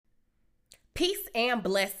Peace and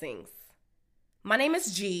blessings. My name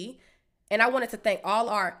is G, and I wanted to thank all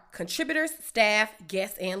our contributors, staff,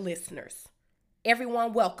 guests, and listeners.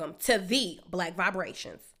 Everyone, welcome to the Black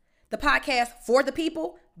Vibrations, the podcast for the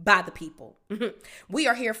people, by the people. We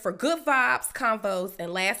are here for good vibes, convos,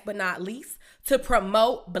 and last but not least, to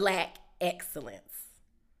promote Black excellence.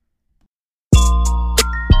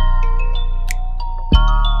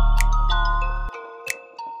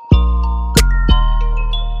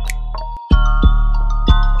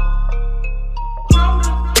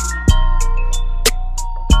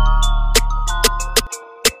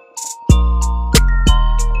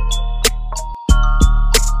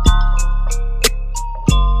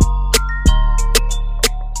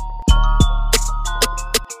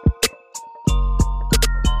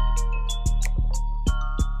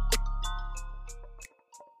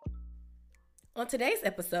 On today's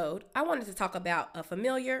episode, I wanted to talk about a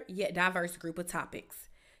familiar yet diverse group of topics.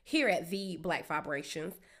 Here at The Black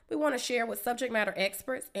Vibrations, we want to share with subject matter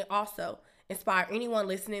experts and also inspire anyone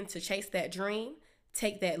listening to chase that dream,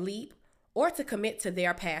 take that leap, or to commit to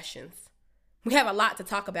their passions. We have a lot to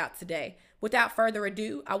talk about today. Without further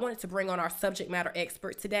ado, I wanted to bring on our subject matter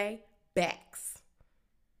expert today, Bax.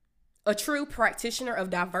 A true practitioner of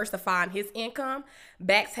diversifying his income,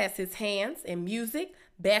 Bax has his hands in music,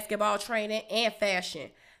 basketball training, and fashion.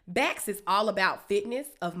 Bax is all about fitness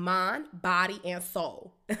of mind, body, and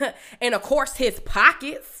soul. And of course, his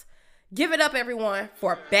pockets. Give it up, everyone,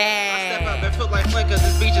 for Bax. I step up and feel like flake 'cause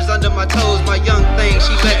this beach is under my toes. My young thing,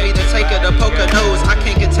 she let me to take her to poke her nose. I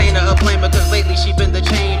can't contain her or blame her 'cause lately she been the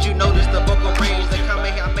change. You notice the vocal range, the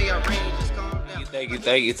comment I may arrange. Just calm down.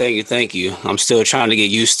 Thank you. I'm still trying to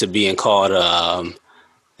get used to being called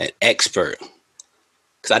an expert.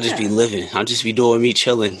 Because I just be living. I just be doing me,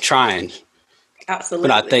 chilling, trying. Absolutely.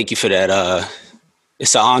 But I thank you for that.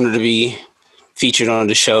 It's an honor to be featured on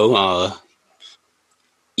the show.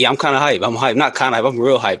 Yeah, I'm kind of hype. I'm hype. Not kind of hype. I'm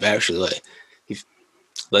real hype, actually. Like,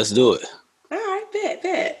 let's do it. All right,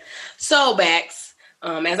 bet. So, Bax,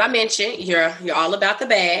 as I mentioned, you're all about the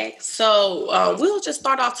bag. So we'll just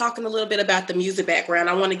start off talking a little bit about the music background.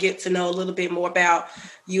 I want to get to know a little bit more about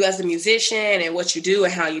you as a musician and what you do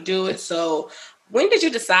and how you do it. So when did you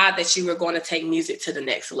decide that you were going to take music to the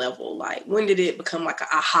next level? Like, when did it become like an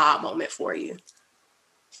aha moment for you?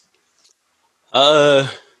 I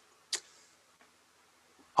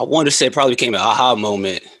want to say it probably became an aha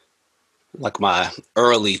moment like my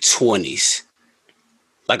early 20s.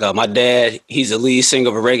 Like my dad, he's the lead singer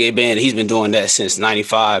of a reggae band. He's been doing that since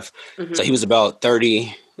 95. Mm-hmm. So he was about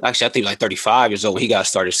 30, actually I think like 35 years old when he got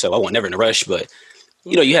started. So I wasn't never in a rush, but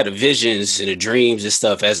you know, you had the visions and the dreams and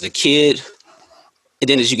stuff as a kid. And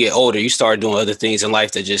then as you get older, you start doing other things in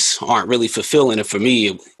life that just aren't really fulfilling. And for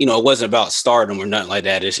me, you know, it wasn't about stardom or nothing like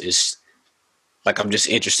that. It's like I'm just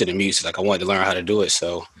interested in music. Like I wanted to learn how to do it.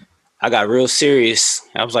 So I got real serious.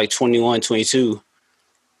 I was like 21, 22.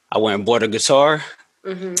 I went and bought a guitar.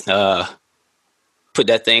 Mm-hmm. Put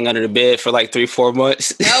that thing under the bed for like 3-4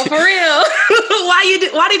 months. Oh, for real?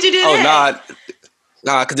 Why did you do that?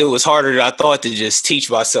 Nah, because it was harder than I thought to just teach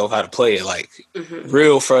myself how to play it. Like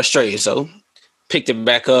real frustrating. So picked it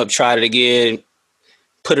back up, tried it again,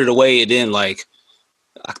 put it away, and then like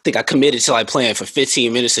I think I committed to like playing for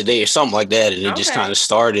 15 minutes a day or something like that, and it just kind of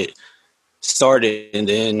started, and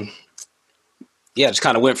then just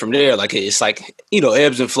kind of went from there. Like it's like, you know,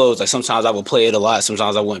 ebbs and flows. Like sometimes I would play it a lot,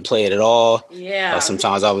 sometimes I wouldn't play it at all. Yeah.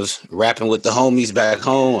 Sometimes I was rapping with the homies back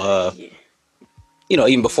home. You know,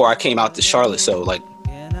 even before I came out to Charlotte, so like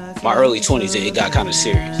my early 20s, it got kind of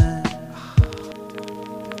serious.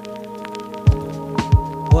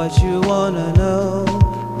 What you wanna know?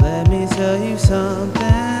 Let me tell you something.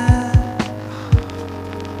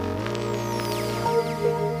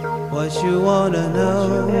 What you wanna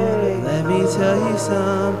know? Let me tell you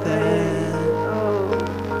something.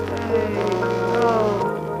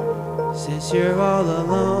 Since you're all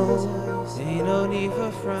alone, ain't no need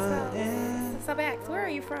for fronting. So Bax, where are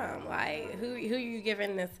you from? Like, who you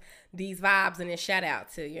giving these vibes and this shout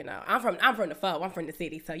out to? You know, I'm from the Foe. I'm from the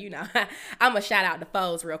city, so you know, I'm gonna shout out the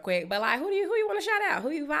Foes real quick. But like, who you want to shout out?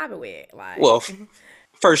 Who you vibing with? Like, well,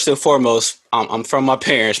 first and foremost, I'm from my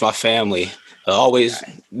parents, my family. Always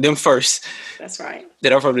them first. That's right.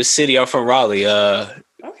 Then I'm from the city. I'm from Raleigh.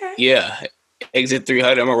 Okay. Yeah, Exit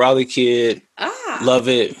 300. I'm a Raleigh kid. Love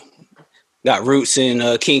it. Got roots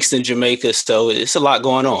in Kingston, Jamaica. So it's a lot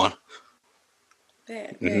going on.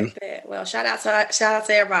 Bet. Well, shout out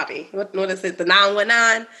to everybody. What is it? The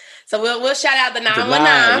 919. So we'll shout out the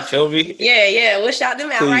 919. You feel me? Yeah. We'll shout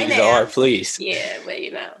them out right now. Please. Yeah, but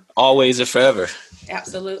you know. Always and forever.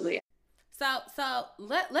 Absolutely.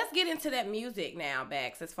 Let's get into that music now,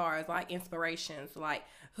 Bex. As far as like inspirations, like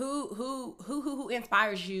who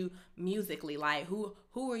inspires you musically? Like who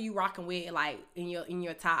are you rocking with? Like in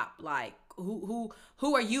your top, like who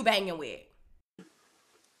are you banging with?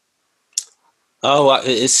 Oh,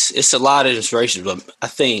 it's a lot of inspiration, but I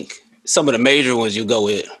think some of the major ones you go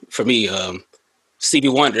with for me, Stevie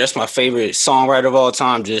Wonder. That's my favorite songwriter of all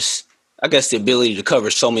time. Just I guess the ability to cover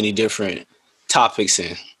so many different topics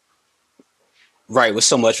and write with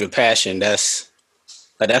so much with passion. That's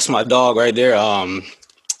my dog right there.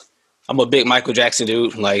 I'm a big Michael Jackson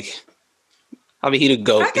dude. Like, I mean, he the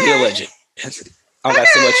GOAT. Okay. He a legend. I got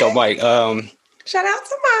so much on Mike. Shout out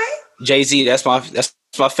to Mike. Jay-Z. That's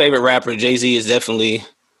my favorite rapper. Jay-Z is definitely,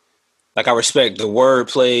 like, I respect the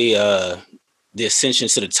wordplay, the ascension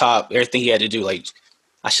to the top, everything he had to do. Like,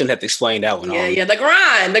 I shouldn't have to explain that one. Yeah, the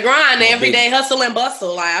grind, the everyday hustle and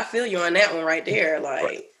bustle. Like, I feel you on that one right there. Like,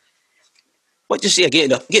 right. But just getting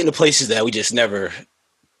to places that we just never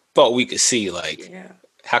thought we could see. Like,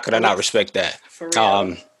 how could I not respect that? For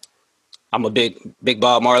real. I'm a big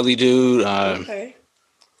Bob Marley dude. Okay.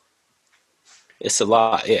 It's a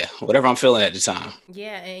lot, yeah. Whatever I'm feeling at the time.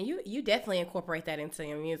 Yeah, and you definitely incorporate that into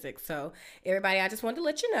your music. So everybody, I just wanted to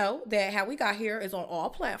let you know that How We Got Here is on all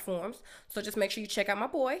platforms. So just make sure you check out my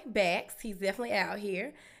boy Bax. He's definitely out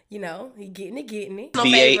here. You know, he getting it.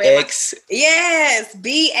 BAX. Yes,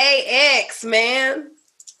 BAX, man.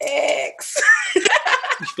 X. You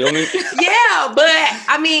feel me? Yeah, but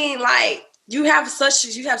I mean, like, you have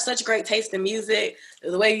such great taste in music.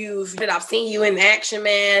 The way I've seen you in action,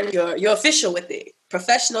 man. You're official with it.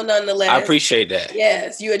 Professional nonetheless. I appreciate that.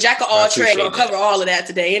 Yes, you're a jack of all trades. We'll cover all of that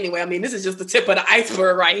today anyway. I mean, this is just the tip of the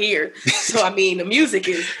iceberg right here. So I mean, the music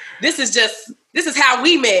this is how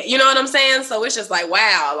we met. You know what I'm saying? So it's just like,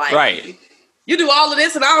 wow, like, right. You do all of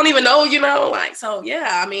this and I don't even know, you know, like, so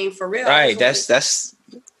yeah, I mean, for real. Right. That's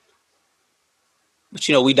but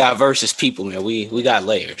you know, we diverse as people, man. We got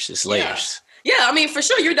layers. It's layers. Yeah, I mean, for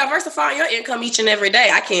sure, you're diversifying your income each and every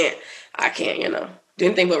day. I can't, you know, do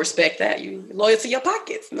anything but respect that. You loyal to your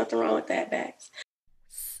pockets. Nothing wrong with that, Bax.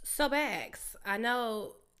 So, Bax, I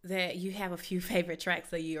know that you have a few favorite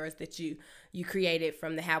tracks of yours that you created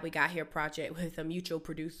from the How We Got Here project with a mutual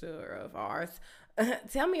producer of ours.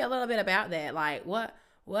 Tell me a little bit about that. Like, what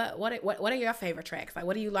are your favorite tracks? Like,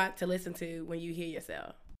 what do you like to listen to when you hear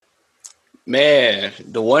yourself? Man,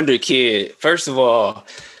 the Wonder Kid. First of all,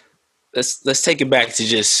 let's take it back to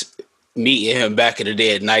just meeting him back in the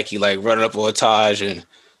day at Nike, like running up on Taj, and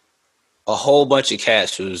a whole bunch of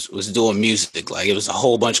cats was doing music. Like, it was a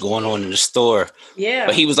whole bunch going on in the store. Yeah.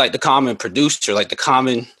 But he was like the common producer, like the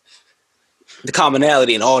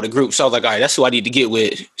commonality in all the groups. So I was like, all right, that's who I need to get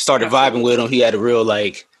with. Started vibing with him. He had a real,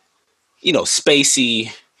 like, you know,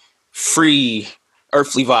 spacey, free,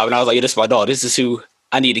 earthly vibe. And I was like, yeah, this is my dog. This is who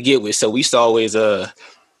I need to get with. So we used to always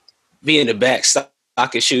be in the back,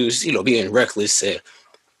 stocking shoes, you know, being reckless. And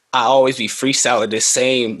I always be freestyling this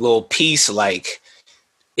same little piece, like,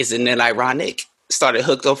 isn't that ironic? Started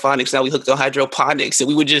hooked on phonics, now we hooked on hydroponics, and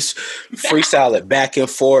we would just freestyle it back and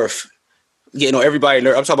forth. You know, everybody, I'm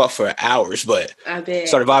talking about for hours, but I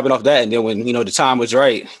started vibing off that. And then when, you know, the time was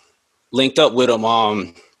right, linked up with him.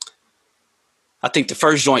 I think the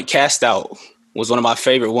first joint, Cast Out, was one of my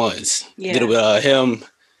favorite ones. Yeah. Did it with him,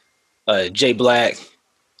 Jay Black.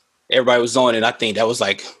 Everybody was on it. I think that was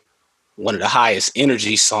like one of the highest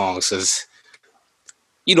energy songs because,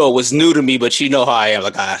 you know, it was new to me, but you know how I am.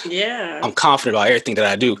 Like, I'm confident about everything that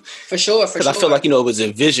I do. For sure. Because I feel like, you know, it was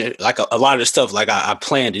envisioned, like a lot of the stuff, like I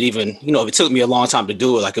planned it. Even, you know, if it took me a long time to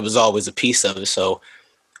do it, like it was always a piece of it. So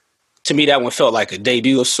to me, that one felt like a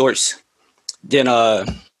debut of sorts. Then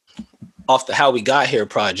off the How We Got Here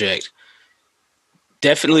project,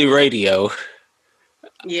 definitely Radio.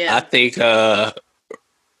 Yeah. I think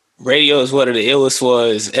Radio is one of the illest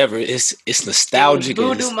ones ever. It's nostalgic.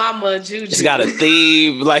 Voodoo Mama Juju. It's got a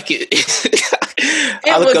theme like it.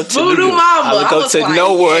 I look up to Voodoo Mama. I look up to like,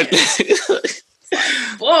 no one.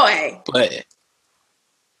 Boy.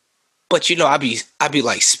 But you know, I be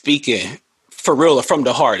like speaking for real or from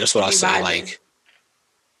the heart. That's what I say. Like,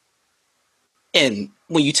 and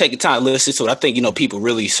when you take the time to listen to it, I think, you know, people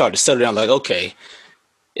really start to settle down. Like, okay,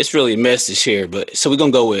 it's really a message here. But so we're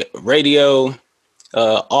gonna go with Radio.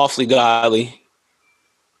 Awfully Godly.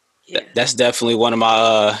 Yeah. That's definitely one of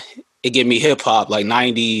my it gave me hip hop, like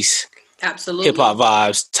 90s hip hop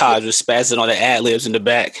vibes. Taj was spazzing on the ad libs in the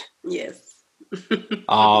back. Yes.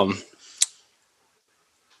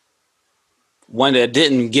 One that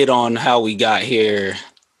didn't get on How We Got Here,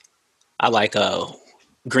 I like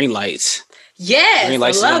Green Lights. Yes. Green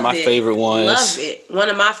Lights is one of my favorite ones. Love it. One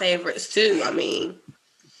of my favorites too. I mean,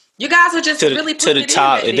 You guys are just to really to the putting it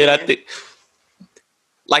top, in and then I then. think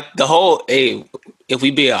like the whole. Hey, if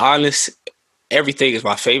we being honest, everything is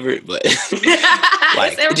my favorite, but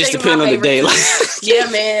like it just depends on the day. Like Yeah,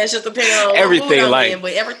 man, it's just depending on everything, what mood I'm like- in,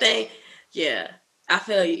 but everything, yeah, I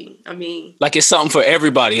feel you. I mean, like it's something for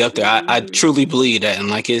everybody up there. I Mhm. truly believe that,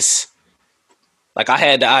 and like it's like I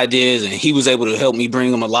had the ideas, and he was able to help me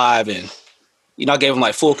bring them alive, and you know I gave him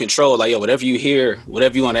like full control. Like yo, whatever you hear,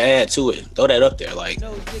 whatever you want to add to it, throw that up there. Like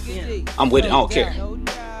I'm with it. I don't care.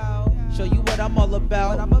 Show you what I'm all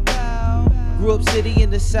about. Grew up city in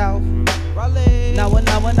the south. Now when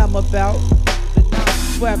I'm about.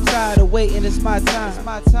 Swear I'm tired of waiting, it's my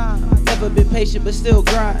time. Never been patient but still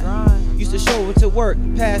grind. Used to show up to work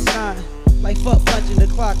past 9. Like fuck punching the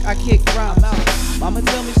clock, I kick rhymes. Mama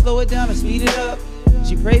tell me slow it down and speed it up.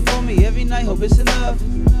 She prayed for me every night, hope it's enough.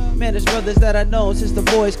 Man, there's brothers that I know since the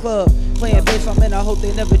boys club. Playing bass on men, I hope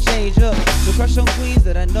they never change up. So crush on queens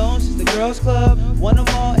that I know since the girls club. Want them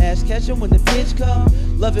all, ass catch 'em when the pitch come.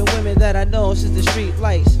 Loving women that I know since the street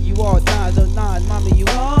lights. You all dimes, oh nine, mommy, you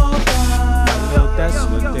all dimes. I know that's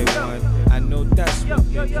what they want. I know that's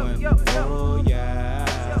what they want. Oh yeah.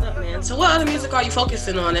 what's up, man? So, what other music are you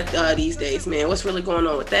focusing on these days, man? What's really going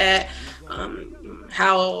on with that?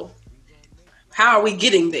 How are we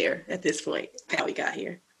getting there at this point? How we got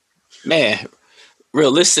here? Man,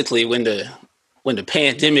 realistically, when the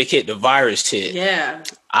pandemic hit, the virus hit, Yeah.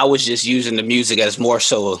 I was just using the music as more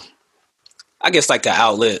so, I guess, like an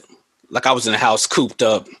outlet. Like I was in the house cooped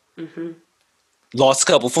up, lost a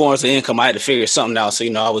couple forms of income. I had to figure something out. So, you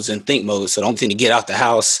know, I was in think mode. So the only thing to get out the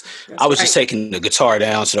house, I was just taking the guitar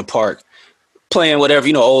down to the park, playing whatever,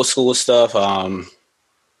 you know, old school stuff,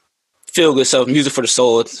 feel good stuff, music for the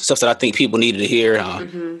soul, stuff that I think people needed to hear.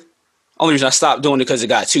 Only reason I stopped doing it because it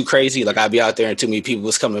got too crazy. Like I'd be out there and too many people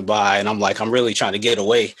was coming by, and I'm like, I'm really trying to get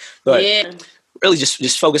away. But Yeah. really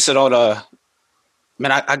just focusing on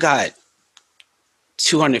man, I got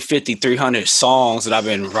 250, 300 songs that I've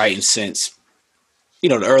been writing since, you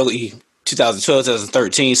know, the early 2012,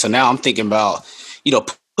 2013. So now I'm thinking about, you know,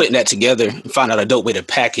 putting that together and find out a dope way to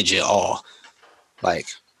package it all. Like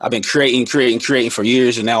I've been creating for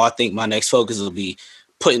years, and now I think my next focus will be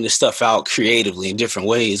putting this stuff out creatively in different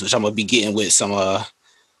ways, which I'm gonna be getting with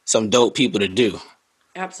some dope people to do.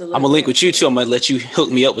 Absolutely. I'm gonna link with you too. I'm gonna let you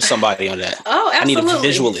hook me up with somebody on that. Oh, I need a absolutely.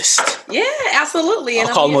 visualist. Yeah, absolutely. I'll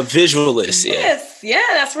call them a visualist. Yeah. Yes, yeah,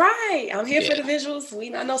 that's right. I'm here for Yeah. the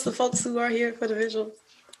visuals. I know some folks who are here for the visuals.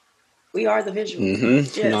 We are the visuals.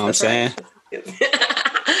 Mm-hmm. You know what I'm saying?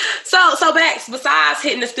 So Bax, besides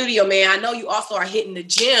hitting the studio, man, I know you also are hitting the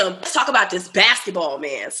gym. Let's talk about this basketball,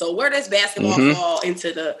 man. So where does basketball fall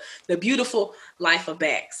into the beautiful life of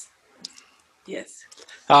Bax? Yes.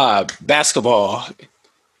 Basketball.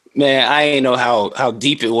 Man, I ain't know how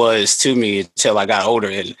deep it was to me until I got older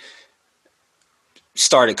and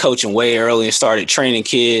started coaching way early and started training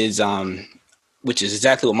kids, which is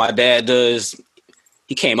exactly what my dad does.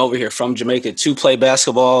 He came over here from Jamaica to play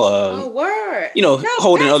basketball. Oh, word. You know,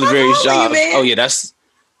 holding Bax, other how various tall are you, jobs. man? Oh yeah, that's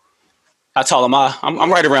how tall am I?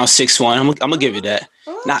 I'm right around 6'1". I'm gonna give you that.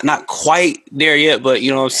 Oh. Not quite there yet, but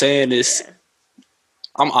you know what I'm saying? It's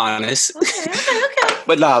I'm honest. Okay.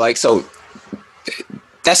 But nah, like so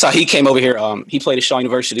that's how he came over here. He played at Shaw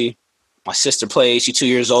University. My sister played. She's 2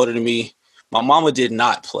 years older than me. My mama did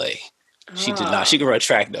not play. She did not. She could run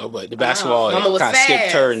track though, but the basketball Mama was kind of skipped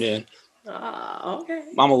fast. her. And then Oh, okay.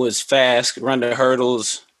 mama was fast, run the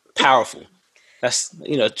hurdles, powerful. That's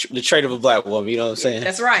the trait of a black woman. You know what I'm saying?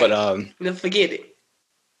 That's right. But Don't forget it.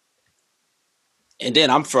 and then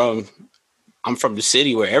I'm from the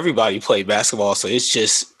city where everybody played basketball, so it's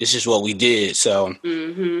just what we did. So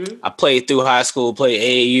I played through high school, played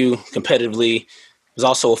AAU competitively. Was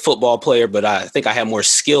also a football player, but I think I had more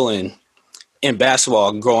skill in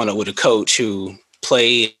basketball growing up with a coach who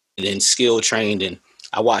played and skill trained, and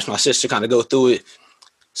I watched my sister kind of go through it.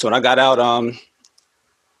 So when I got out,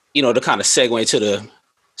 to kind of segue into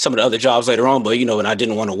some of the other jobs later on, but when I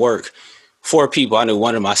didn't want to work for people, I knew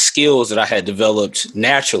one of my skills that I had developed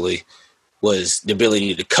naturally was the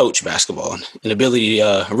ability to coach basketball and the ability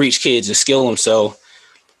to reach kids and skill them. So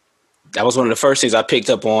that was one of the first things I picked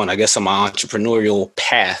up on, I guess, on my entrepreneurial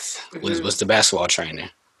path was the basketball trainer.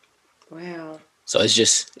 Wow. So it's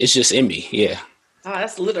just in me. Yeah. Oh,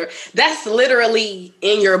 that's literally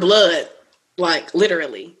in your blood. Like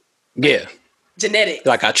literally. Yeah. Genetic.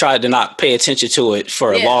 Like I tried to not pay attention to it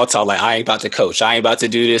for a long time. Like I ain't about to coach. I ain't about to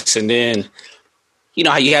do this. And then,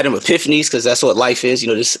 how you had them epiphanies, because that's what life is,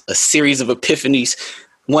 just a series of epiphanies.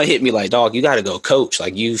 One hit me like, dog, you got to go coach.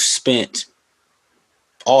 Like you spent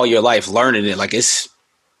all your life learning it. Like it's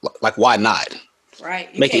like, why not?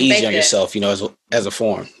 Right. Make it easy on yourself, as a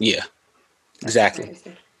form. Yeah, exactly.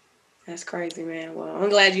 Crazy. That's crazy, man. Well, I'm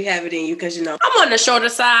glad you have it in you because, I'm on the shorter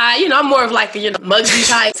side. I'm more of like a, Muggsy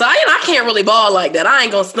type. So, I can't really ball like that. I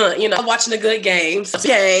ain't going to stunt, I'm watching the good games.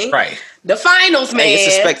 Okay. Right. The finals, man. Hey,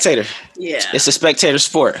 it's a spectator. Yeah. It's a spectator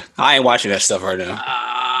sport. I ain't watching that stuff right now.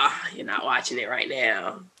 You're not watching it right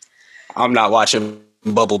now. I'm not watching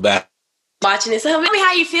bubble bath. Watching it. So, tell me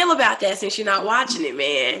how you feel about that since you're not watching it,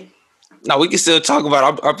 man. No, we can still talk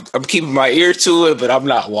about it. I'm keeping my ear to it, but I'm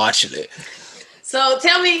not watching it. So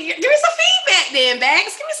tell me, give me some feedback then,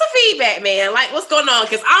 Bags. Give me some feedback, man. Like, what's going on?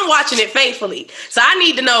 Because I'm watching it faithfully. So I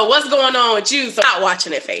need to know what's going on with you, so I'm not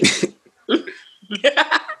watching it faithfully.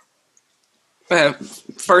 Man,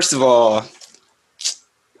 first of all,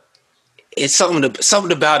 it's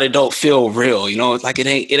something about it don't feel real, like it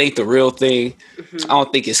ain't the real thing. Mm-hmm. I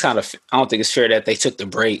don't think it's fair that they took the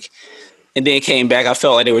break and then came back. I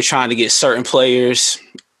felt like they were trying to get certain players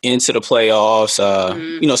into the playoffs, so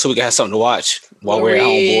we could have something to watch while we're at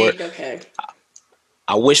home board. Okay.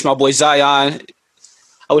 I wish my boy Zion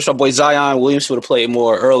Williams would have played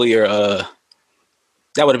more earlier.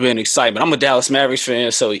 That would have been excitement. I'm a Dallas Mavericks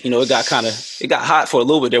fan, so it got hot for a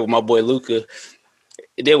little bit there with my boy Luka.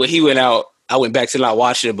 And then when he went out, I went back to not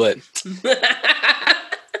watching it, but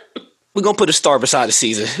we're going to put a star beside the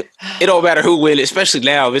season. It don't matter who wins, especially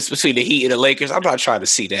now if it's between the Heat and the Lakers. I'm not trying to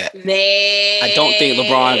see that. I don't think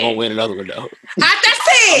LeBron going to win another one, though. That's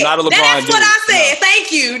it. I'm not a LeBron That's dude. what I said. No.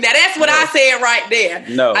 Thank you. Now, that's what I said right there.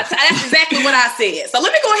 No. That's exactly what I said. So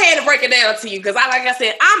let me go ahead and break it down to you because, like I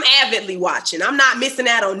said, I'm avidly watching. I'm not missing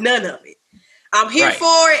out on none of it. I'm here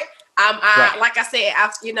for it. Like I said,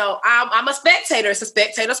 I'm a spectator. It's a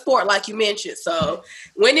spectator sport, like you mentioned. So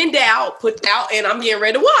when in doubt, put out, and I'm getting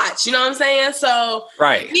ready to watch. You know what I'm saying? So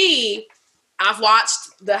me, I've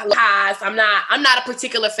watched the highs. I'm not a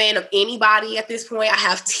particular fan of anybody at this point. I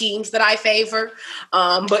have teams that I favor,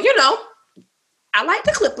 but I like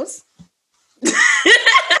the Clippers.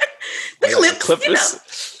 the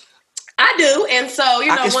Clippers. I do, and so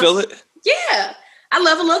I can feel it. Yeah. I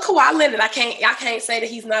love a little Kawhi Leonard. I can't say that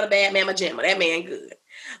he's not a bad mamma jamma. That man good.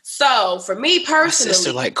 So for me personally, my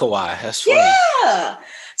sister like Kawhi. That's funny. Yeah.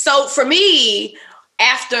 So for me,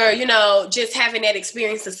 after just having that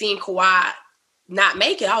experience of seeing Kawhi not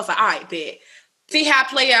make it, I was like, all right, bet. See how I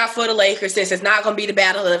play out for the Lakers since it's not going to be the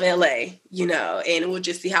Battle of LA, and we'll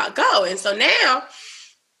just see how it go. And so now,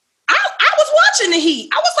 I was watching the Heat.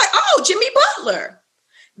 I was like, oh, Jimmy Butler.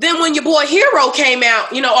 Then when your boy Hero came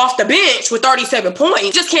out, off the bench with 37 points,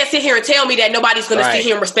 you just can't sit here and tell me that nobody's going to sit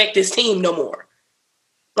here and respect this team no more.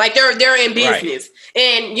 Like they're in business. Right.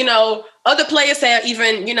 And, other players have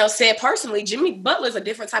even, said personally, Jimmy Butler's a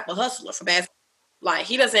different type of hustler for basketball. Like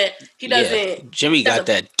he doesn't. Jimmy got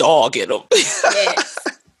that dog in him. Yes.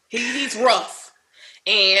 He's rough.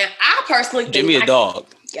 And I personally think Jimmy a dog.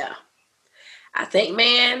 Yeah. I think,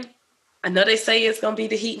 man, I know they say it's going to be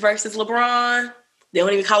the Heat versus LeBron. They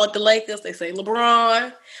don't even call it the Lakers. They say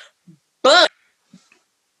LeBron. But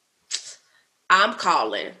I'm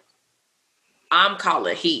calling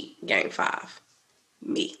Heat Game 5.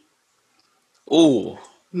 Me. Ooh.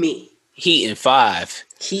 Me. Heat in 5.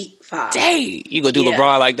 Heat 5. Dang. You gonna do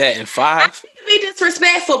LeBron like that in 5? I think it'd be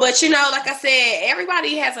disrespectful, but like I said,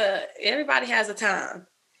 everybody has a time.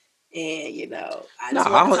 And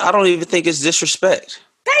I don't even think it's disrespect.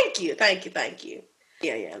 Thank you.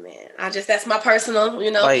 Yeah, man. That's my personal,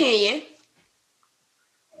 opinion.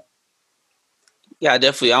 Yeah,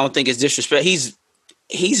 definitely. I don't think it's disrespect.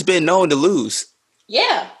 He's been known to lose.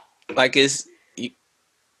 Yeah. Like it's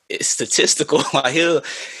statistical. Like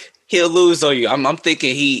he'll lose on you. I'm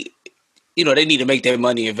thinking they need to make their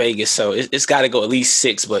money in Vegas, so it's got to go at least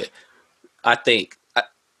 6. But I think,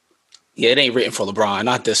 it ain't written for LeBron.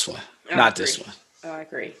 Not this one. This one. I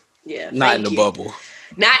agree. Yeah. Not in the bubble.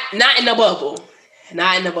 Not in the bubble.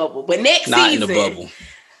 Not in the bubble. But next season. Not in the bubble.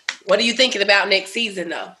 What are you thinking about next season,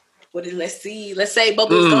 though? Let's see. Let's say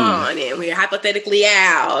bubble's gone and we're hypothetically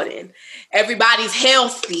out and everybody's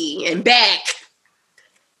healthy and back.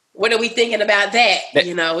 What are we thinking about that?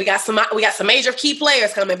 We got some major key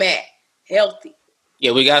players coming back, healthy.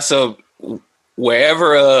 Yeah, we got some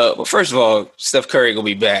wherever. First of all, Steph Curry gonna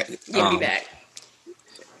be back. He'll be back.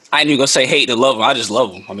 I ain't even gonna say hate to love him. I just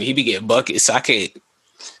love him. I mean, he be getting buckets. So I can't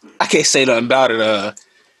say nothing about it.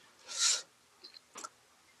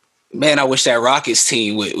 Man, I wish that Rockets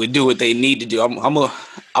team would do what they need to do.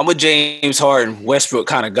 I'm a James Harden, Westbrook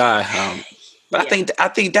kind of guy. But yeah. I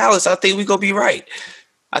think Dallas. I think we gonna be right.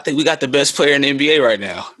 I think we got the best player in the NBA right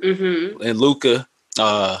now, and Luka.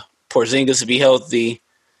 Porzingis to be healthy.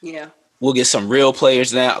 Yeah, we'll get some real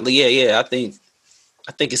players now. Yeah. I think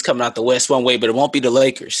it's coming out the West one way, but it won't be the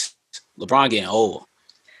Lakers. LeBron getting old.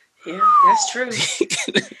 Yeah, that's true. He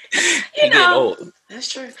You getting know, old.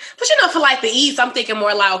 that's true. But you know, for like the East, I'm thinking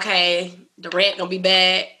more like, okay, Durant gonna be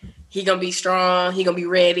back. He gonna be strong. He gonna be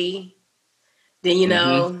ready. Then you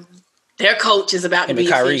know, their coach is about to Him and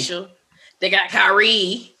be Kyrie. official. They got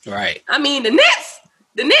Kyrie. Right. I mean, the Nets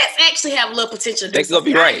actually have a little potential. To do They gonna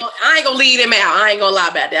be something. right. I ain't gonna leave them out. I ain't gonna lie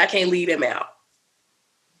about that. I can't leave them out.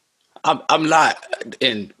 I'm not.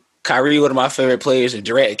 And Kyrie, one of my favorite players, and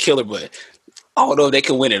Durant, a killer, but I don't know if they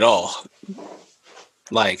can win it all.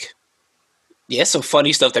 Like, yeah, some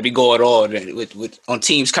funny stuff that be going on with on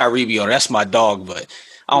teams Kyrie be on. That's my dog, but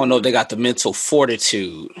I don't know if they got the mental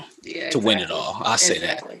fortitude to win it all. I'll say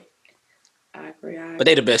that. I agree. But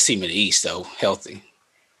they the best team in the East, though. Healthy.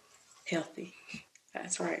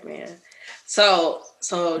 That's right, man. So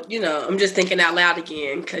you know, I'm just thinking out loud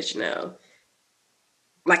again because, you know,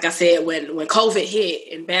 like I said, when COVID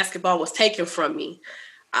hit and basketball was taken from me,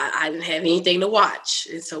 I didn't have anything to watch.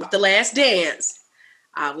 And so with The Last Dance,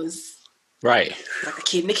 I was right like a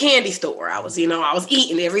kid in the candy store. I was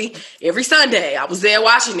eating every Sunday. I was there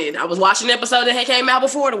watching it. I was watching the episode that had came out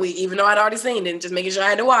before the week, even though I'd already seen it, and just making sure I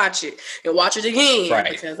had to watch it and watch it again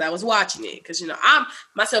because I was watching it. Because, you know, I'm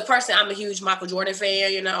myself personally, I'm a huge Michael Jordan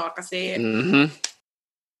fan. You know, like I said,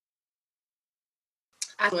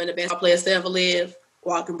 I one of the best players to ever live,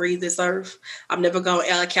 walk and breathe this earth. I'm never going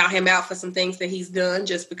to count him out for some things that he's done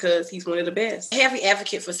just because he's one of the best. Heavy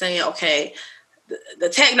advocate for saying, okay, the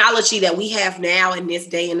technology that we have now in this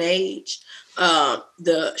day and age,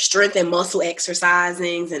 the strength and muscle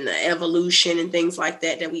exercisings and the evolution and things like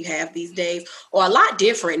that we have these days are a lot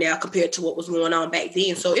different now compared to what was going on back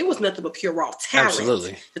then. So it was nothing but pure raw talent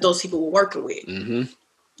that those people were working with,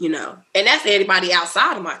 you know, and that's anybody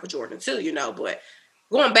outside of Michael Jordan too, you know, but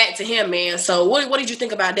going back to him, man. So what did you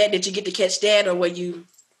think about that? Did you get to catch that, or were you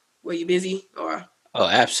busy or? Oh,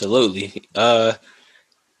 absolutely.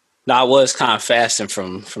 No, I was kind of fasting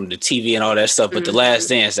from the TV and all that stuff, but The Last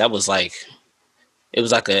Dance, that was like, it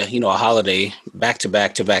was like a, you know, a holiday, back to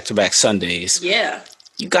back Sundays. Yeah.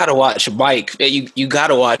 You gotta watch Mike. You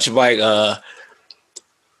gotta watch Mike.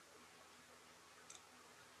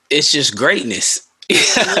 It's just greatness.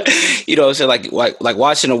 You know, so like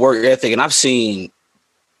watching the work ethic, and I've seen,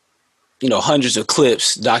 you know, hundreds of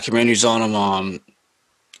clips, documentaries on him.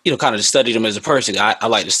 You know, kind of to study them as a person. I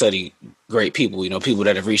like to study great people, you know, people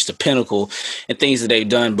that have reached the pinnacle and things that they've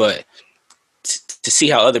done. But to see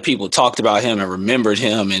how other people talked about him and remembered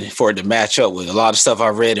him, and for it to match up with a lot of stuff I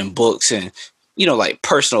read in books and, you know, like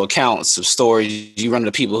personal accounts of stories. You run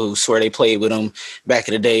into people who swear they played with him back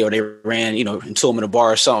in the day, or they ran, you know, into him in a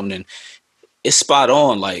bar or something. And it's spot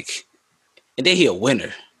on. Like, and then he a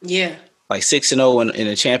winner. Yeah. Like 6-0 in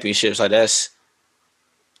the championships. Like that's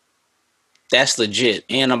legit.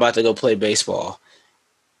 And I'm about to go play baseball.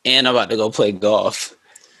 And I'm about to go play golf.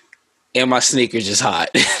 And my sneakers is hot.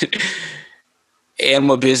 And I'm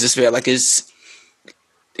a businessman. Like, he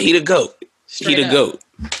the GOAT. He the GOAT.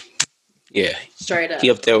 Yeah. Straight up.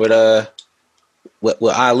 He up there with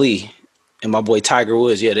Ali and my boy Tiger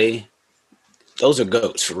Woods. Yeah, those are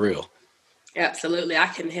GOATs for real. Absolutely. I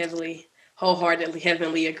can heavily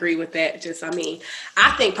agree with that. Just, I mean,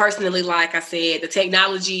 I think personally, like I said, the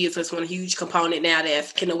technology is just one huge component now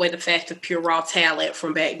that's taking away the fact of pure raw talent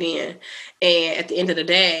from back then. And at the end of the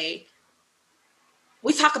day,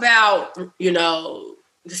 we talk about, you know,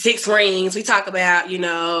 the 6 rings. We talk about, you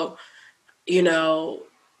know,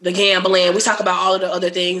 the gambling. We talk about all of the other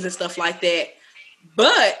things and stuff like that.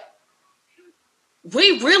 But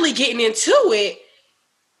we really getting into it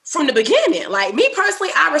from the beginning. Like, me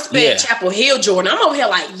personally, I respect Chapel Hill Jordan. I'm over here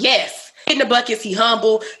like, yes, in the buckets, he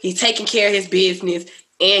humble, he's taking care of his business,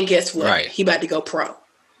 and guess what? Right. He about to go pro.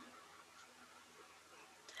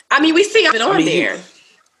 I mean, we see it on there.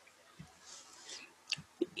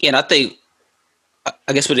 And I think,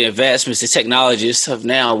 I guess with the advancements, the technology and stuff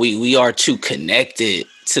now, we are too connected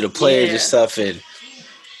to the players and stuff. And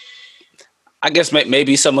I guess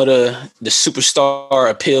maybe some of the superstar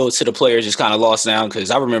appeal to the players is kind of lost now, because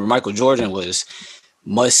I remember Michael Jordan was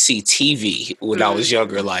must-see TV when I was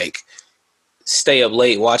younger. Like, stay up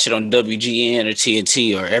late, watch it on WGN or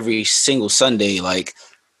TNT, or every single Sunday, like,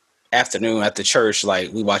 afternoon after church,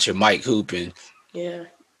 like, we watching Mike hoop. And I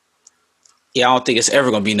don't think it's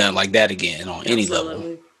ever going to be nothing like that again on any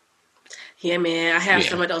level. Yeah, man, I have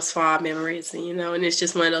some of those fond memories, you know, and it's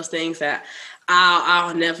just one of those things that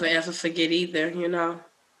I'll never ever forget either, you know.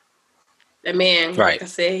 That man, like I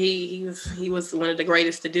said, he was one of the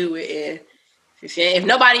greatest to do it, and if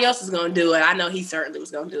nobody else is gonna do it, I know he certainly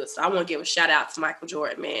was gonna do it. So I want to give a shout out to Michael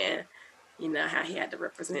Jordan, man. You know how he had to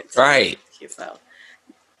represent. Right. So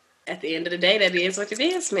at the end of the day, that is what it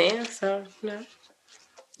is, man. So,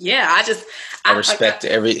 yeah, I respect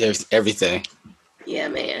everything. Yeah,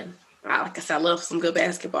 man. Like I said, I love some good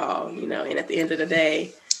basketball, and at the end of the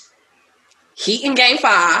day, Heat in Game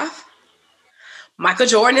 5. Michael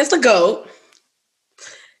Jordan is the GOAT.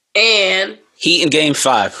 And Heat in Game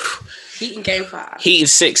 5. Heat in Game 5. Heat in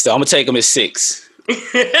 6, though. I'm going to take them as 6. I'm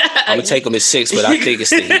going to take them as 6, but I think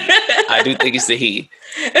it's the Heat. I do think it's the Heat.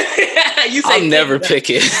 I'm never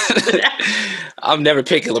picking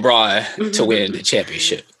LeBron to win the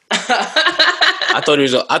championship. I thought he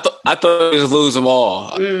was going to lose them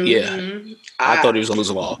all. Yeah. I thought he was going to lose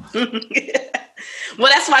them all. Well,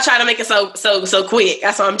 that's why I try to make it so quick.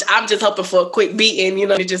 That's why I'm just hoping for a quick beating,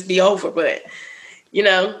 to just be over. But,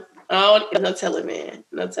 no telling, man.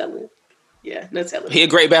 No telling. Yeah, no telling. He a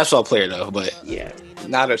great basketball player, though, but yeah,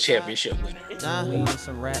 not a championship winner.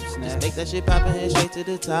 Some rap snacks. Just make that shit poppin' head straight to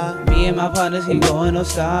the top. Me and my partners keep going, no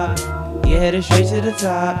stop. Yeah, headed straight to the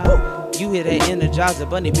top. You hear that Energizer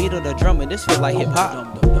Bunny beat on the drum, and this feel like hip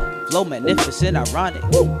hop. Flow magnificent, ironic.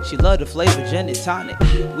 She love the flavor, gin and tonic.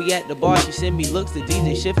 We at the bar, she send me looks. The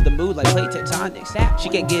DJ shift the mood like plate tectonics. She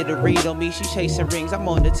can't get a read on me, she chasing rings. I'm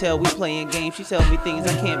on the tail, we playing games. She tell me things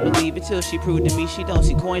I can't believe until she proved to me she don't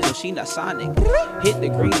see coins, so she not Sonic. Hit the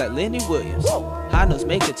green like Lenny Williams. High notes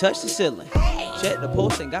make her touch the ceiling. Check the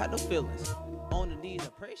pulse, ain't got no feelings. On the knees, I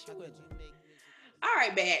pray she will. All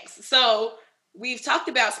right, Bax. So we've talked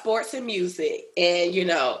about sports and music and,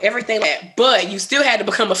 everything like that, but you still had to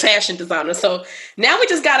become a fashion designer. So now we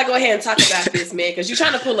just got to go ahead and talk about this, man, because you're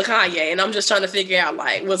trying to pull a Kanye, and I'm just trying to figure out,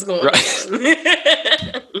 what's going on.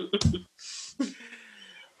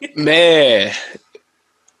 Man.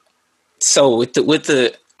 So with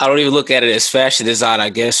the, I don't even look at it as fashion design, I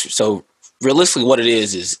guess. So realistically, what it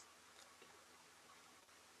is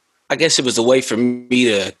I guess it was a way for me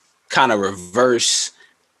to kind of reverse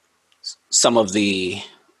some of the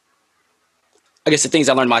things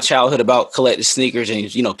I learned in my childhood about collecting sneakers and,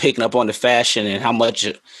 picking up on the fashion and how much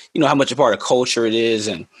a part of culture it is,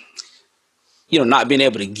 and, not being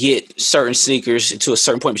able to get certain sneakers to a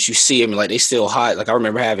certain point, but you see them like they still hot. Like I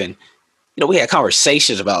remember having, we had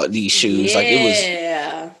conversations about these shoes. Yeah. Like it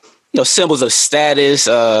was, symbols of status.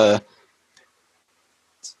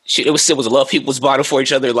 It was symbols of love. People was buying for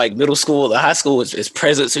each other, like middle school, the high school is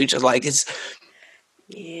presents to each other. Like it's,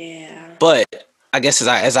 yeah. But I guess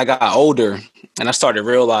as I got older and I started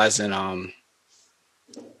realizing, I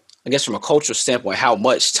guess from a cultural standpoint, how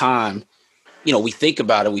much time, we think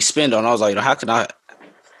about it, we spend on. I was like, how could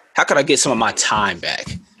I get some of my time back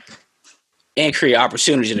and create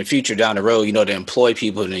opportunities in the future down the road, to employ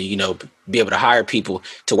people and, be able to hire people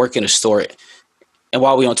to work in a store. And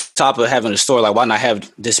while we on top of having a store, like why not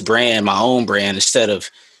have this brand, my own brand, instead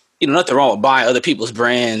of, nothing wrong with buying other people's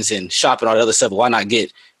brands and shopping all the other stuff. But why not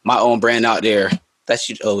get my own brand out there? That's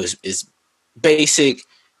is basic,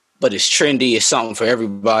 but it's trendy. It's something for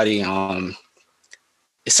everybody.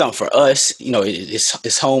 It's something for us.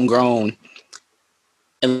 It's homegrown.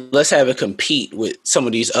 And let's have it compete with some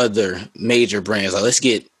of these other major brands. Like let's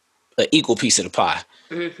get an equal piece of the pie,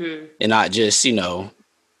 and not just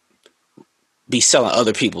be selling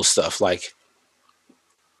other people's stuff. Like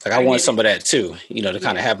I want some of that too, to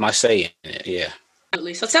kind of have my say in it. Yeah.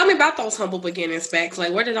 So tell me about those humble beginnings, Bax.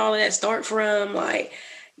 Like, where did all of that start from? Like,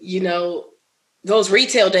 those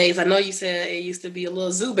retail days. I know you said it used to be a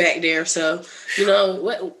little zoo back there. So,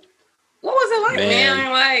 what was it like,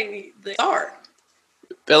 man? Like the start.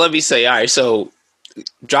 But let me say, all right. So,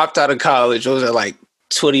 dropped out of college. It was at like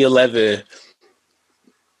 2011.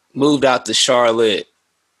 Moved out to Charlotte.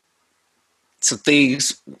 So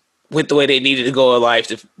things went the way they needed to go in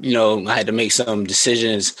life. I had to make some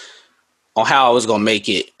decisions on how I was going to make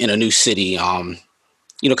it in a new city, kind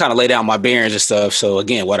of lay down my bearings and stuff. So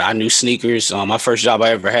again, I knew sneakers. My first job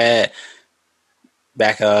I ever had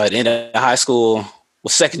back at the end of high school. Well,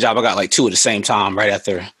 second job, I got like 2 at the same time right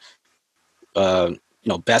after,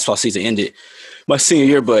 basketball season ended my senior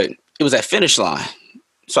year, but it was at Finish Line.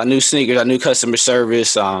 So I knew sneakers, I knew customer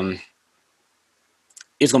service.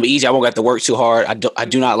 It's going to be easy. I won't have to work too hard. I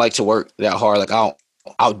do not like to work that hard. Like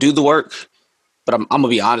I'll do the work, but I'm going to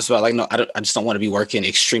be honest about it. Like, no, I just don't want to be working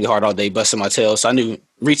extremely hard all day, busting my tail. So I knew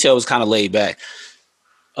retail was kind of laid back.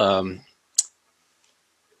 I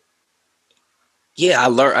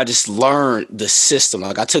just learned the system.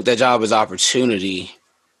 Like I took that job as opportunity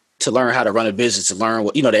to learn how to run a business, to learn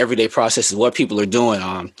what, the everyday processes, what people are doing,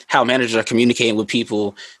 how managers are communicating with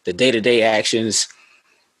people, the day-to-day actions,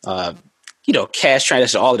 cash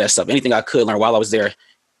transactions, all of that stuff. Anything I could learn while I was there,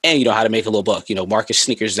 and how to make a little buck. Market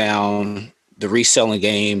sneakers down, the reselling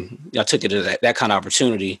game. I took it as that kind of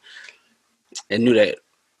opportunity, and knew that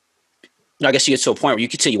I guess you get to a point where you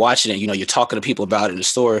continue watching it, you're talking to people about it in the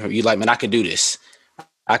store. You're like, man, I can do this.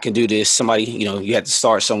 I can do this. Somebody, you had to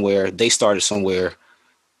start somewhere. They started somewhere.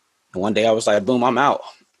 And one day I was like, boom, I'm out.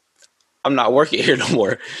 I'm not working here no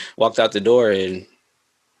more. Walked out the door and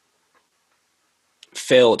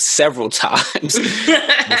failed several times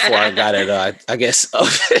before I got it. I guess,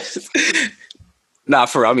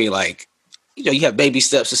 you have baby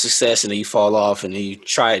steps to success, and then you fall off, and then you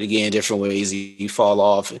try it again different ways. You fall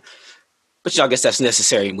off. But I guess that's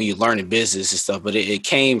necessary when you learn in business and stuff. But it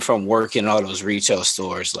came from working in all those retail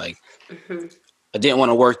stores. Like, I didn't want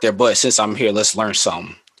to work there, but since I'm here, let's learn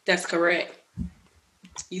something. That's correct.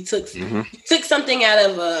 You took something out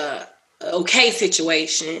of a okay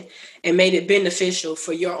situation and made it beneficial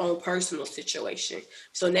for your own personal situation.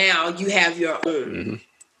 So now you have your own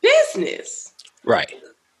business. Right.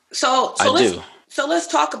 So let's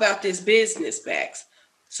talk about this business, Bax.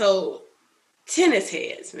 So tennis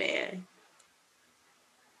heads, man.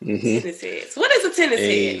 Tennis heads. What is a tennis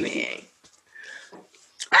head, man?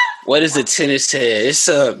 What is a tennis head? It's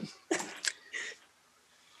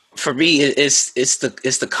for me, it's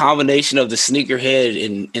the combination of the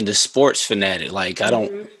sneakerhead and the sports fanatic. Like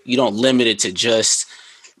you don't limit it to just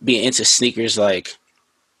being into sneakers. Like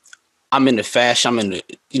I'm into fashion. I'm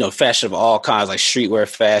into fashion of all kinds, like streetwear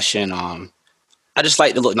fashion. I just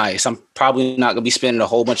like to look nice. I'm probably not gonna be spending a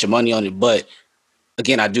whole bunch of money on it, but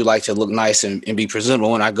again, I do like to look nice and be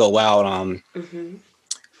presentable when I go out.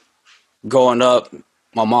 Growing up,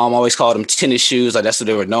 my mom always called them tennis shoes. Like that's what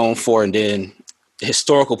they were known for. And then the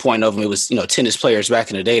historical point of them, it was, tennis players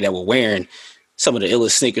back in the day that were wearing some of the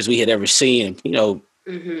illest sneakers we had ever seen.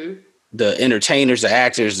 And, the entertainers, the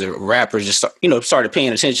actors, the rappers just, started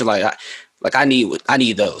paying attention. I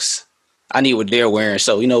need those. I need what they're wearing.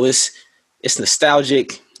 So, it's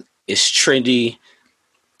nostalgic. It's trendy.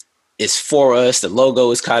 It's for us. The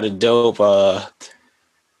logo is kind of dope.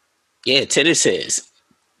 Tennis heads.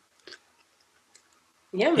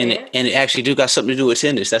 Yeah, man. And it actually do got something to do with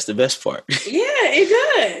tennis. That's the best part. Yeah, it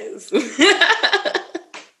does.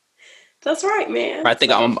 That's right, man. I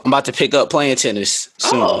think I'm about to pick up playing tennis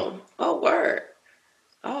soon. Oh, word.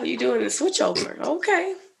 Oh, you doing the switch over. Okay.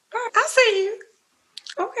 All right, I see you.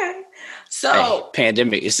 Okay. So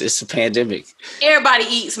pandemic. It's a pandemic. Everybody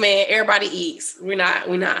eats, man. Everybody eats. We're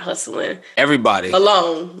not hustling. Everybody.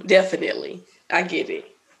 Alone, definitely. I get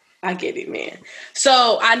it, man.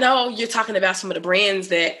 So I know you're talking about some of the brands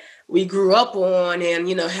that we grew up on and,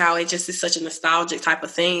 how it just is such a nostalgic type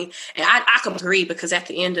of thing. And I can agree because at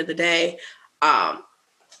the end of the day,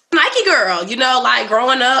 Nike girl, like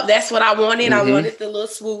growing up, that's what I wanted. I wanted the little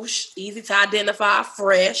swoosh, easy to identify,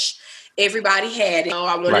 fresh. Everybody had it.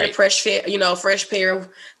 I wanted a fresh pair of,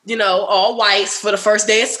 all whites for the first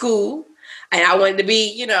day of school. And I wanted to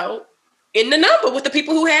be, in the number with the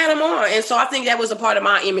people who had them on. And so I think that was a part of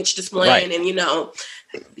my image displaying and,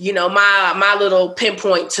 my little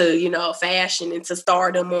pinpoint to, fashion and to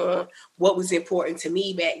stardom on what was important to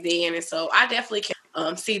me back then. And so I definitely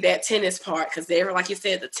can see that tennis part because they were, like you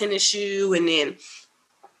said, the tennis shoe. And then,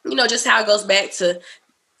 just how it goes back to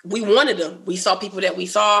we wanted them. We saw people that we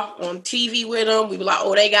saw on TV with them. We were like,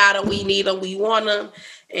 oh, they got them. We need them. We want them.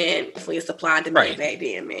 And we supplied them back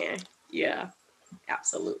then, man. Yeah,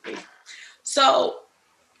 absolutely. So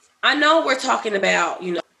I know we're talking about,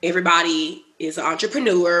 everybody is an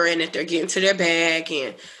entrepreneur and that they're getting to their bag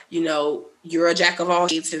and, you're a jack of all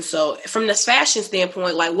trades. And so from this fashion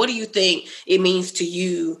standpoint, like, what do you think it means to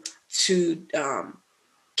you to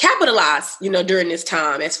capitalize, during this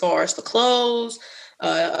time as far as the clothes,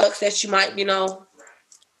 that you might,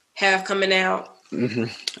 have coming out? Mm-hmm.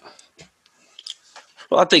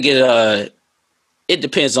 Well, I think it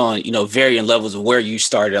depends on, varying levels of where you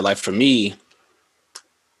started. Like for me,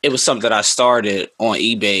 it was something that I started on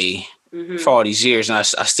eBay for all these years. And I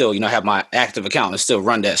still, have my active account and still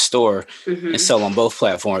run that store and sell on both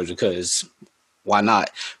platforms because why not?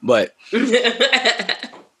 But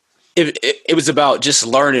it was about just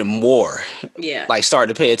learning more. Yeah. Like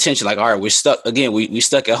starting to pay attention. Like, all right, we're stuck again. We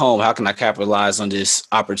stuck at home. How can I capitalize on this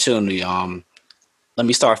opportunity? Let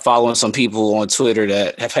me start following some people on Twitter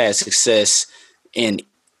that have had success in,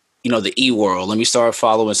 the e-world. Let me start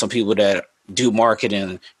following some people that do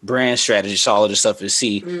marketing, brand strategies, all of this stuff, and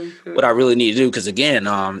see what I really need to do. Because again,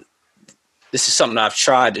 this is something I've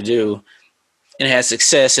tried to do and had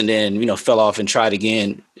success, and then fell off and tried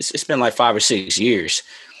again. It's been like 5 or 6 years,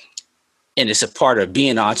 and it's a part of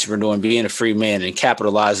being an entrepreneur and being a free man and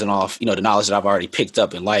capitalizing off the knowledge that I've already picked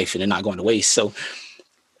up in life and then not going to waste. So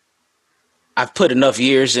I've put enough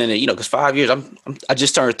years in it, because 5 years, I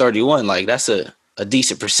just turned 31. Like that's a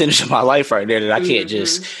decent percentage of my life right there that I can't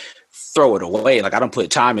just throw it away. Like I don't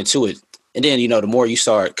put time into it And then, the more you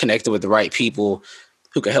start connecting with the right people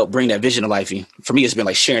who can help bring that vision to life. For me, it's been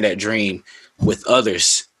like sharing that dream with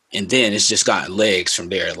others. And then it's just gotten legs from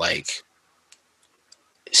there. Like,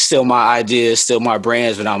 still my ideas, still my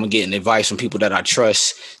brands, but I'm getting advice from people that I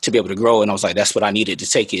trust to be able to grow. And I was like, that's what I needed to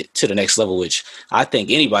take it to the next level, which I think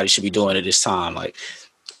anybody should be doing at this time. Like,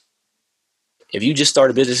 if you just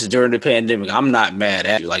started business during the pandemic, I'm not mad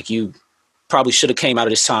at you. Like, you probably should have came out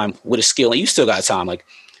of this time with a skill, and you still got time. Like,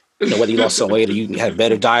 whether you lost some weight or you had a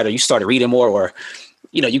better diet or you started reading more or,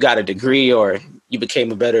 you got a degree or you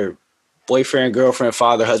became a better boyfriend, girlfriend,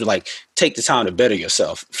 father, husband, like, take the time to better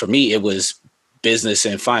yourself. For me, it was business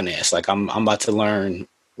and finance. Like, I'm about to learn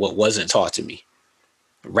what wasn't taught to me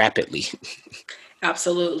rapidly.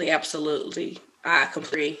 Absolutely. I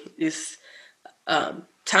completely. It's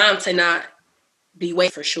time to not be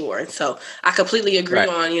waiting for sure. And so I completely agree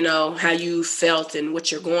on, how you felt and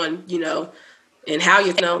what you're going, and how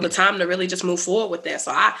the time to really just move forward with that.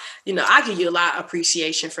 So I give you a lot of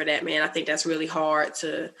appreciation for that, man. I think that's really hard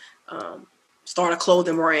to start a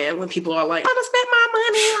clothing brand when people are like, I'm gonna spend my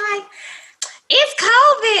money like it's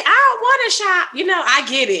COVID. I don't want to shop. I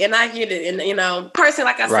get it. And personally,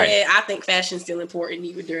 like I said, I think fashion's still important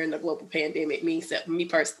even during the global pandemic. Me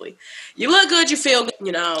personally, you look good, you feel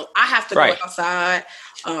good. I have to go outside.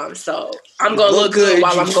 So I'm going to look good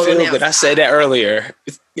while I'm going outside. I said that earlier.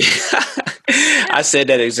 I said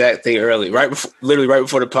that exact thing earlier, literally right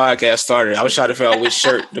before the podcast started. I was trying to figure out which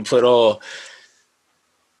shirt to put on.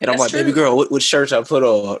 And I'm like, baby girl, what shirt I put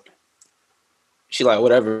on? She like,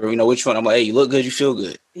 whatever, which one? I'm like, hey, you look good, you feel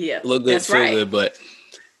good. Yeah. You look good, feel good, but.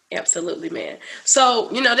 Absolutely, man. So,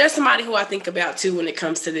 there's somebody who I think about too when it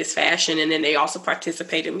comes to this fashion, and then they also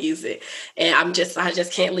participate in music. And I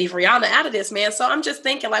just can't leave Rihanna out of this, man. So I'm just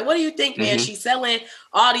thinking, like, what do you think, man? She's selling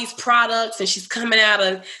all these products and she's coming out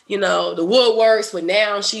of, the woodworks, but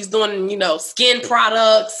now she's doing, skin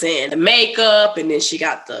products and the makeup, and then she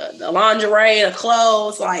got the lingerie, the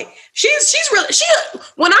clothes. Like, she's really,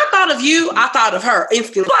 when I thought of you, I thought of her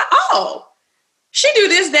instantly. Like, oh, she do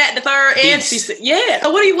this, that, the third, and she said, yeah.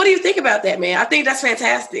 So what do you think about that, man? I think that's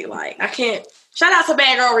fantastic. Like, I can't. Shout out to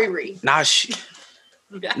Bad Girl Riri.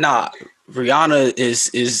 Rihanna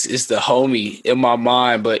is the homie in my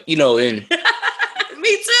mind, but in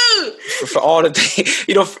me too. For all the things,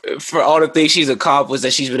 for all the things she's accomplished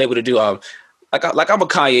that she's been able to do. Like I'm a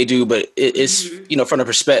Kanye dude, but it's from the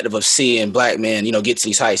perspective of seeing black men, get to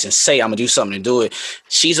these heights and say I'm gonna do something and do it.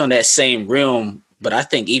 She's on that same realm. But I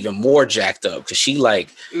think even more jacked up because she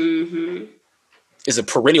is a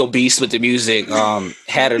perennial beast with the music,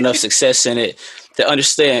 had enough success in it to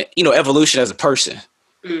understand, evolution as a person.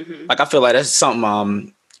 Like, I feel like that's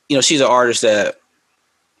something, she's an artist that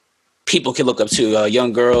people can look up to,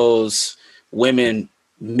 young girls, women,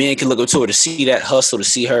 men can look up to her to see that hustle, to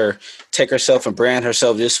see her take herself and brand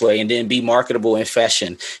herself this way and then be marketable in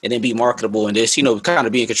fashion and then be marketable in this, kind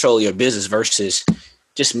of be in control of your business versus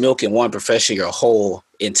just milking one profession your whole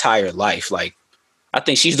entire life. Like, I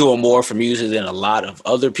think she's doing more for music than a lot of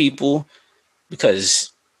other people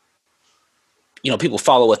because, people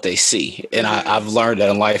follow what they see. And I've learned that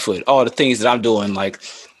in life with all the things that I'm doing. Like,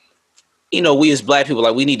 we as black people,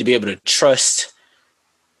 like, we need to be able to trust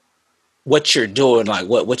what you're doing, like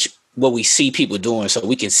what we see people doing so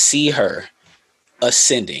we can see her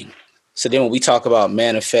ascending. So then when we talk about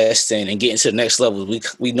manifesting and getting to the next level,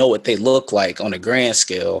 we know what they look like on a grand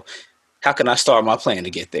scale. How can I start my plan to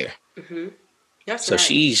get there? That's so right.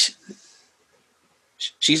 she's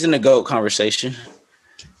in the GOAT conversation.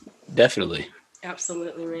 Definitely.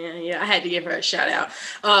 Absolutely, man. Yeah, I had to give her a shout out.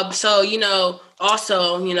 So,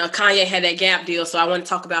 also, Kanye had that Gap deal. So I want to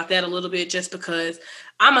talk about that a little bit just because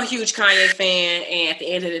I'm a huge Kanye fan. And at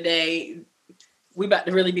the end of the day, we about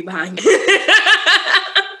to really be behind it.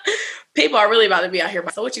 People are really about to be out here.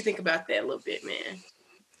 So what you think about that a little bit,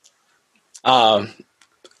 man?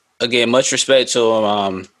 Again, much respect to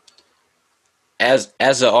him. As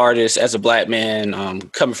an artist, as a black man,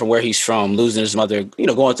 coming from where he's from, losing his mother,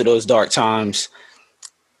 going through those dark times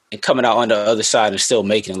and coming out on the other side and still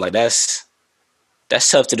making it, like that's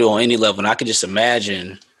tough to do on any level. And I can just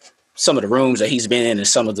imagine some of the rooms that he's been in and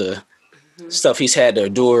some of the stuff he's had to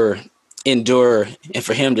endure, and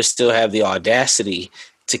for him to still have the audacity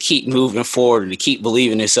to keep moving forward and to keep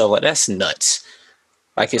believing in himself, like that's nuts.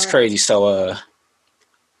 Like, it's crazy. So,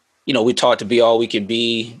 we taught to be all we can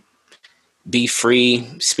be free,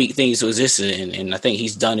 speak things to existence. And I think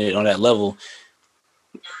he's done it on that level.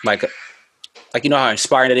 Like, how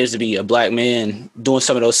inspiring it is to be a black man doing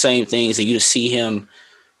some of those same things, and you to see him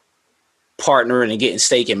partnering and getting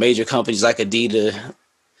stake in major companies like Adidas,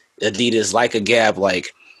 like a Gap,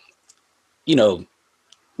 like,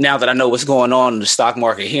 now that I know what's going on in the stock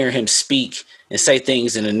market, hearing him speak and say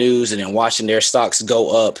things in the news and then watching their stocks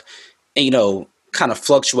go up and, you know, kind of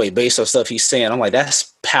fluctuate based on stuff he's saying, I'm like,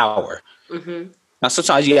 that's power. Mm-hmm. Now,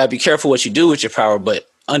 sometimes you got to be careful what you do with your power, but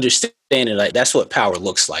understanding like that's what power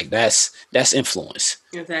looks like. That's influence.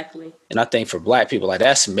 Exactly. And I think for Black people, like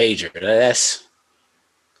that's major. That's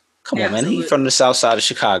come on, man. He's from the South Side of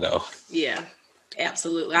Chicago. Yeah,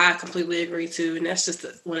 absolutely. I completely agree too. And that's just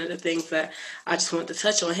one of the things that I just want to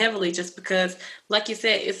touch on heavily, just because, like you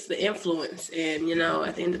said, it's the influence. And, you know,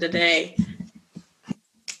 at the end of the day,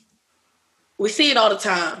 we see it all the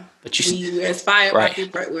time. But we're inspired by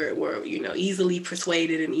people. We're, you know, easily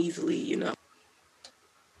persuaded and easily, you know,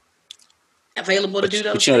 available to do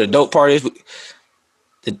those. But you know, the dope part is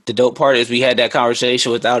the dope part is we had that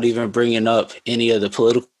conversation without even bringing up any of the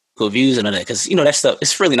political views and all that, because you know that stuff,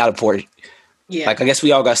 it's really not important. Yeah, like I guess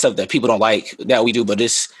we all got stuff that people don't like that we do, but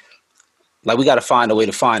it's like we got to find a way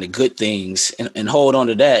to find the good things and hold on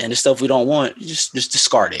to that, and the stuff we don't want, just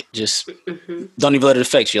discard it. Just don't even let it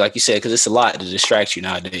affect you, like you said, because it's a lot to distract you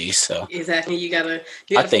nowadays. So exactly, you gotta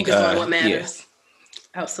focus on what matters. Yeah.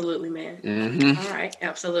 Absolutely, man. Mm-hmm. All right.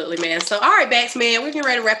 Absolutely, man. So, all right, Bax, man, we're getting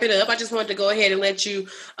ready to wrap it up. I just wanted to go ahead and let you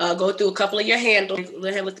go through a couple of your handles.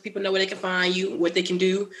 Let the people know where they can find you, what they can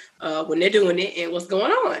do when they're doing it, and what's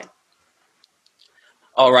going on.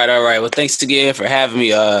 All right. Well, thanks again for having me.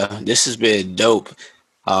 This has been dope.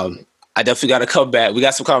 I definitely got to come back. We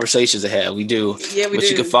got some conversations ahead. We do. Yeah, we do. But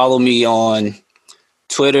you can follow me on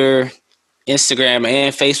Twitter, Instagram,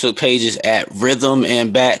 and Facebook pages at Rhythm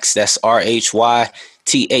and Bax. That's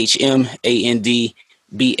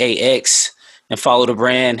RHYTHMANDBAX, and follow the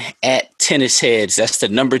brand at Tennis Heads. That's the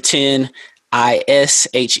number 10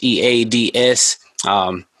 ISHEADS.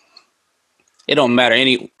 It don't matter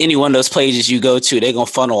any one of those pages you go to, they're gonna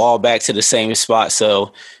funnel all back to the same spot.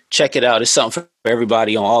 So check it out. It's something for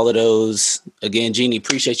everybody on all of those. Again, Jeannie,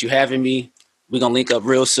 appreciate you having me. We're gonna link up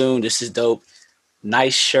real soon. This is dope.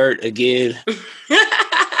 Nice shirt again.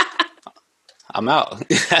 I'm out. All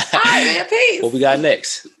right, man. Peace. What we got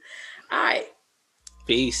next? All right.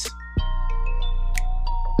 Peace.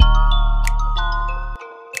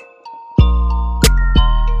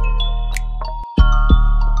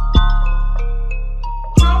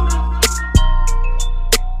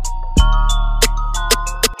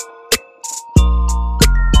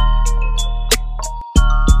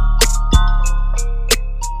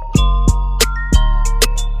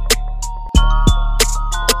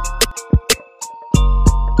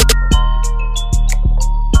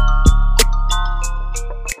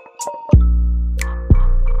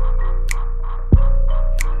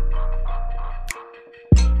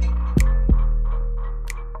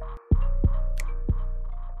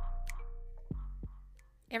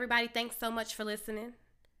 Everybody, thanks so much for listening.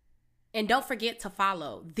 And don't forget to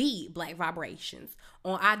follow The Black Vibrations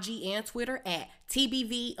on IG and Twitter at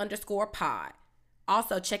TBV_pod.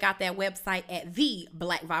 Also, check out that website at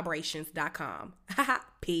theblackvibrations.com.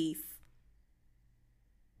 Peace.